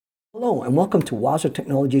Hello, and welcome to Wowzer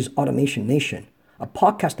Technologies Automation Nation, a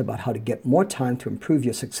podcast about how to get more time to improve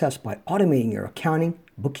your success by automating your accounting,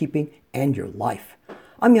 bookkeeping, and your life.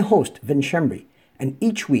 I'm your host, Vin Shembri, and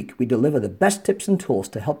each week we deliver the best tips and tools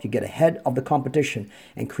to help you get ahead of the competition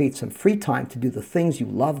and create some free time to do the things you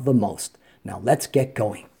love the most. Now let's get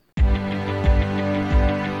going.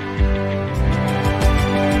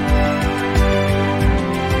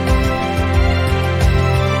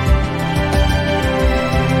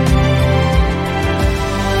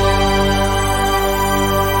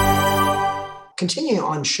 Continuing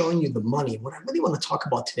on showing you the money, what I really want to talk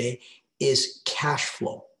about today is cash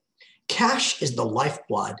flow. Cash is the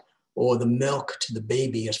lifeblood or the milk to the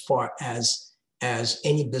baby as far as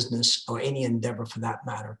any business or any endeavor for that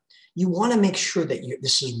matter. You want to make sure that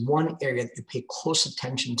this is one area that you pay close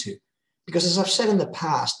attention to. Because as I've said in the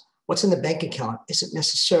past, what's in the bank account isn't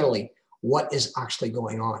necessarily what is actually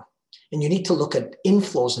going on. And you need to look at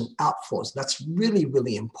inflows and outflows. That's really,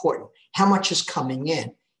 really important. How much is coming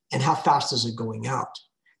in? And how fast is it going out?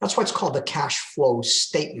 That's why it's called the cash flow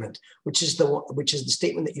statement, which is the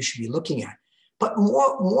statement that you should be looking at. But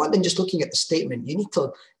more than just looking at the statement, you need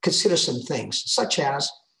to consider some things, such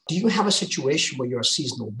as, do you have a situation where you're a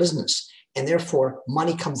seasonal business and therefore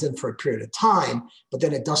money comes in for a period of time, but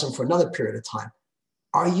then it doesn't for another period of time?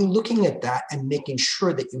 Are you looking at that and making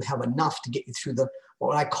sure that you have enough to get you through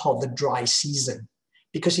what I call the dry season?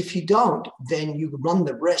 Because if you don't, then you run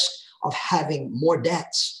the risk of having more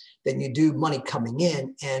debts than you do money coming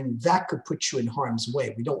in, and that could put you in harm's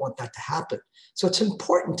way. We don't want that to happen. So it's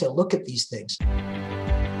important to look at these things.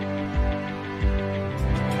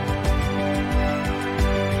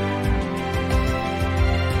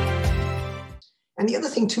 And the other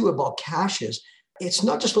thing too about cash is, it's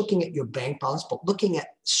not just looking at your bank balance, but looking at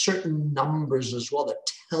certain numbers as well that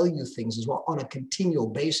tell you things as well on a continual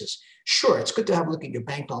basis. Sure, it's good to have a look at your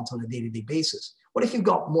bank balance on a day-to-day basis. What if you've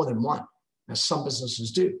got more than one, as some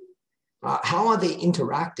businesses do? How are they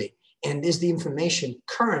interacting? And is the information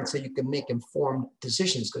current so you can make informed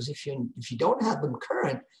decisions? Because if you don't have them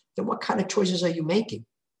current, then what kind of choices are you making?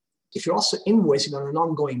 If you're also invoicing on an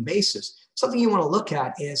ongoing basis, something you want to look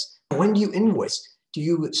at is, when do you invoice? Do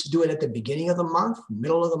you do it at the beginning of the month,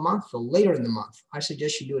 middle of the month, or later in the month? I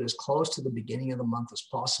suggest you do it as close to the beginning of the month as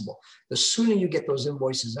possible. The sooner you get those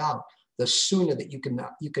invoices out, the sooner that you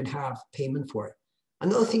can have payment for it.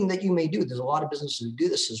 Another thing that you may do, there's a lot of businesses who do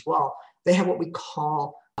this as well, they have what we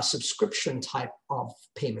call a subscription type of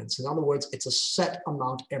payments. In other words, it's a set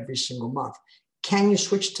amount every single month. Can you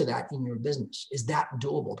switch to that in your business? Is that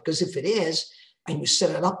doable? Because if it is, and you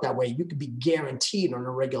set it up that way, you could be guaranteed on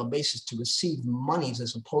a regular basis to receive monies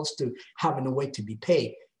as opposed to having to wait to be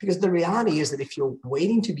paid. Because the reality is that if you're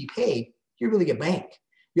waiting to be paid, you're really a bank.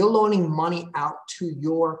 You're loaning money out to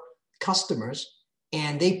your customers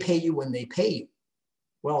and they pay you when they pay you.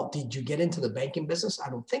 Well, did you get into the banking business? I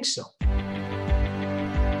don't think so.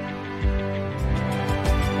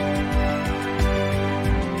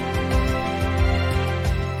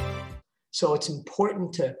 So it's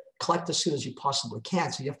important to collect as soon as you possibly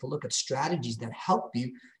can. So you have to look at strategies that help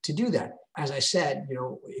you to do that. As I said,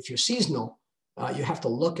 if you're seasonal, you have to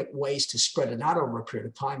look at ways to spread it out over a period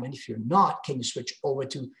of time. And if you're not, can you switch over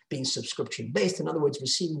to being subscription-based? In other words,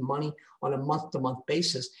 receiving money on a month-to-month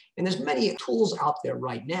basis. And there's many tools out there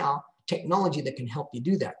right now, technology that can help you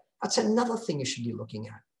do that. That's another thing you should be looking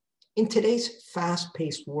at. In today's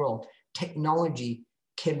fast-paced world, technology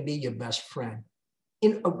can be your best friend.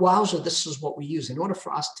 In Wowzer, this is what we use. In order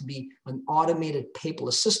for us to be an automated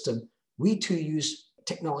paperless system, we too use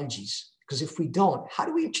technologies. Because if we don't, how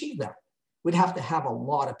do we achieve that? We'd have to have a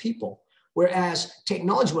lot of people. Whereas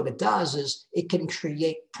technology, what it does is it can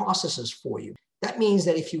create processes for you. That means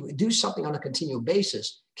that if you do something on a continual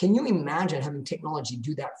basis, can you imagine having technology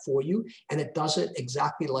do that for you? And it does it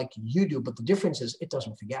exactly like you do, but the difference is it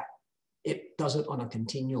doesn't forget. It does it on a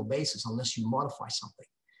continual basis unless you modify something.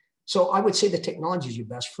 So I would say that technology is your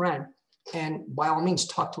best friend. And by all means,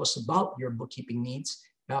 talk to us about your bookkeeping needs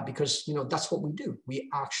because that's what we do. We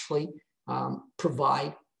actually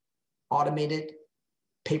provide automated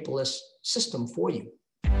paperless system for you.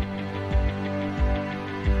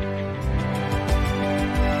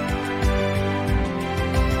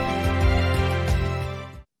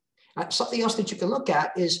 Something else that you can look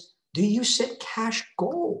at is, do you set cash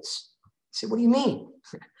goals? You say, what do you mean?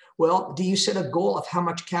 Well, do you set a goal of how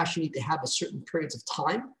much cash you need to have at certain periods of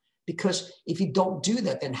time? Because if you don't do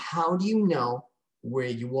that, then how do you know where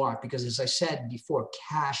you are? Because as I said before,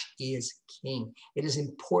 cash is king. It is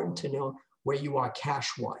important to know where you are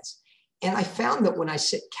cash-wise. And I found that when I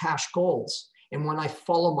set cash goals and when I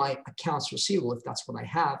follow my accounts receivable, if that's what I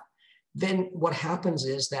have, then what happens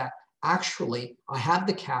is that actually I have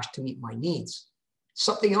the cash to meet my needs.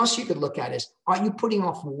 Something else you could look at is, are you putting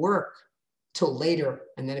off work till later,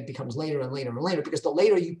 and then it becomes later and later and later? Because the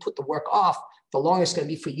later you put the work off, the longer it's going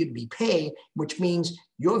to be for you to be paid, which means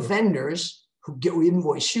your vendors who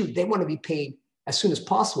invoice you, they want to be paid as soon as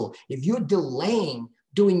possible. If you're delaying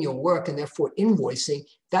doing your work and therefore invoicing,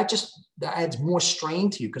 that adds more strain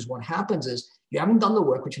to you, because what happens is you haven't done the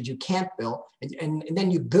work, which means you can't bill, and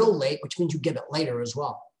then you bill late, which means you get it later as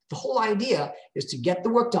well. The whole idea is to get the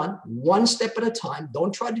work done one step at a time.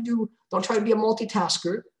 Don't try to be a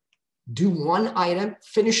multitasker. Do one item,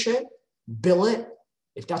 finish it, bill it,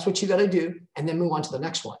 if that's what you got to do, and then move on to the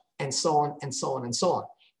next one, and so on and so on and so on.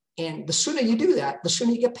 And the sooner you do that, the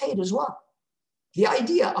sooner you get paid as well. The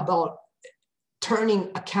idea about turning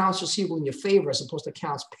accounts receivable in your favor as opposed to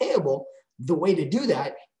accounts payable, the way to do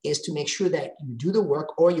that is to make sure that you do the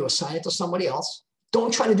work or you assign it to somebody else.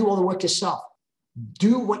 Don't try to do all the work yourself.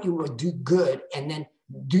 Do what you will do good, and then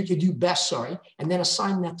do best, and then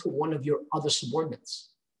assign that to one of your other subordinates.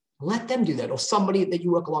 Let them do that, or somebody that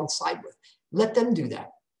you work alongside with. Let them do that.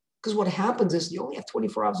 Because what happens is you only have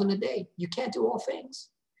 24 hours in a day. You can't do all things.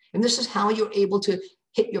 And this is how you're able to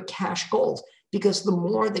hit your cash goals. Because the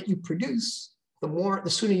more that you produce, the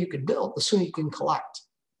sooner you can build, the sooner you can collect.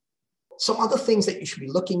 Some other things that you should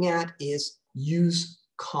be looking at is use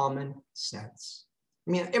common sense.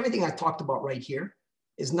 I mean, everything I talked about right here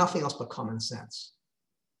is nothing else but common sense.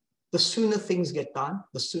 The sooner things get done,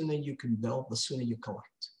 the sooner you can build, the sooner you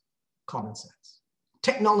collect. Common sense.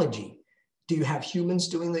 Technology. Do you have humans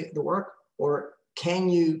doing the work, or can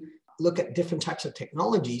you look at different types of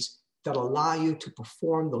technologies that allow you to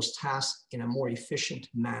perform those tasks in a more efficient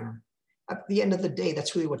manner? At the end of the day,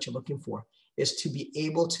 that's really what you're looking for, is to be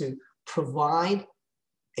able to provide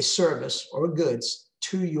a service or goods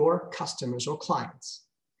to your customers or clients.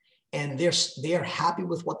 And they're happy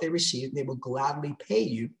with what they receive. They will gladly pay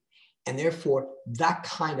you. And therefore, that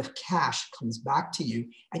kind of cash comes back to you,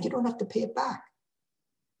 and you don't have to pay it back.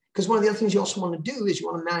 Because one of the other things you also want to do is you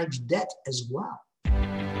want to manage debt as well.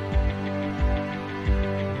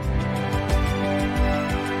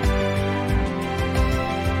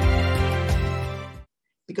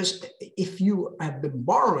 Because if you have been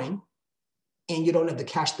borrowing and you don't have the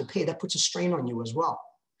cash to pay, that puts a strain on you as well.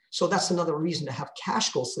 So that's another reason to have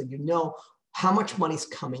cash goals, so you know how much money's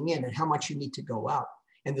coming in and how much you need to go out.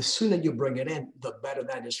 And the sooner you bring it in, the better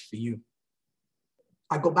that is for you.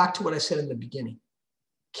 I go back to what I said in the beginning.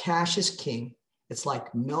 Cash is king. It's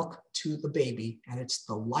like milk to the baby, and it's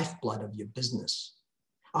the lifeblood of your business.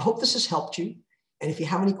 I hope this has helped you. And if you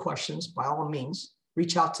have any questions, by all means,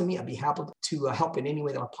 reach out to me. I'd be happy to help in any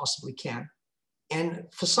way that I possibly can. And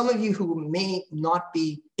for some of you who may not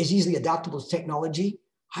be as easily adaptable to technology,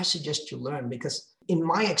 I suggest you learn, because in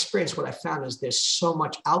my experience, what I found is there's so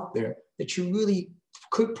much out there that you really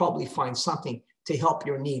could probably find something to help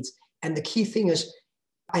your needs. And the key thing is,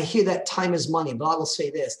 I hear that time is money, but I will say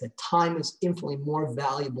this, that time is infinitely more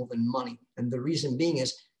valuable than money. And the reason being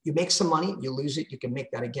is you make some money, you lose it, you can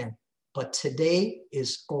make that again. But today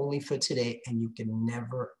is only for today, and you can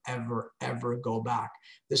never, ever, ever go back.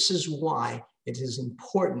 This is why it is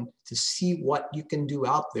important to see what you can do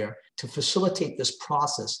out there to facilitate this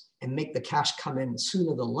process and make the cash come in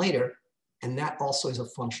sooner than later. And that also is a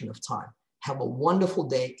function of time. Have a wonderful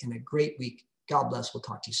day and a great week. God bless. We'll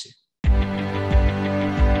talk to you soon.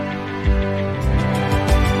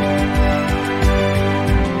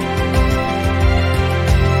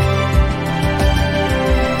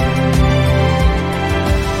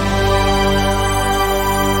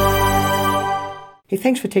 Hey,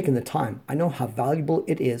 thanks for taking the time. I know how valuable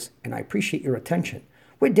it is, and I appreciate your attention.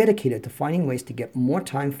 We're dedicated to finding ways to get more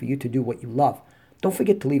time for you to do what you love. Don't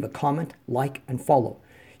forget to leave a comment, like, and follow.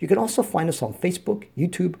 You can also find us on Facebook,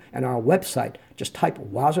 YouTube, and our website. Just type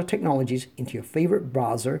Wowzer Technologies into your favorite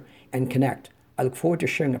browser and connect. I look forward to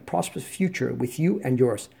sharing a prosperous future with you and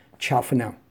yours. Ciao for now.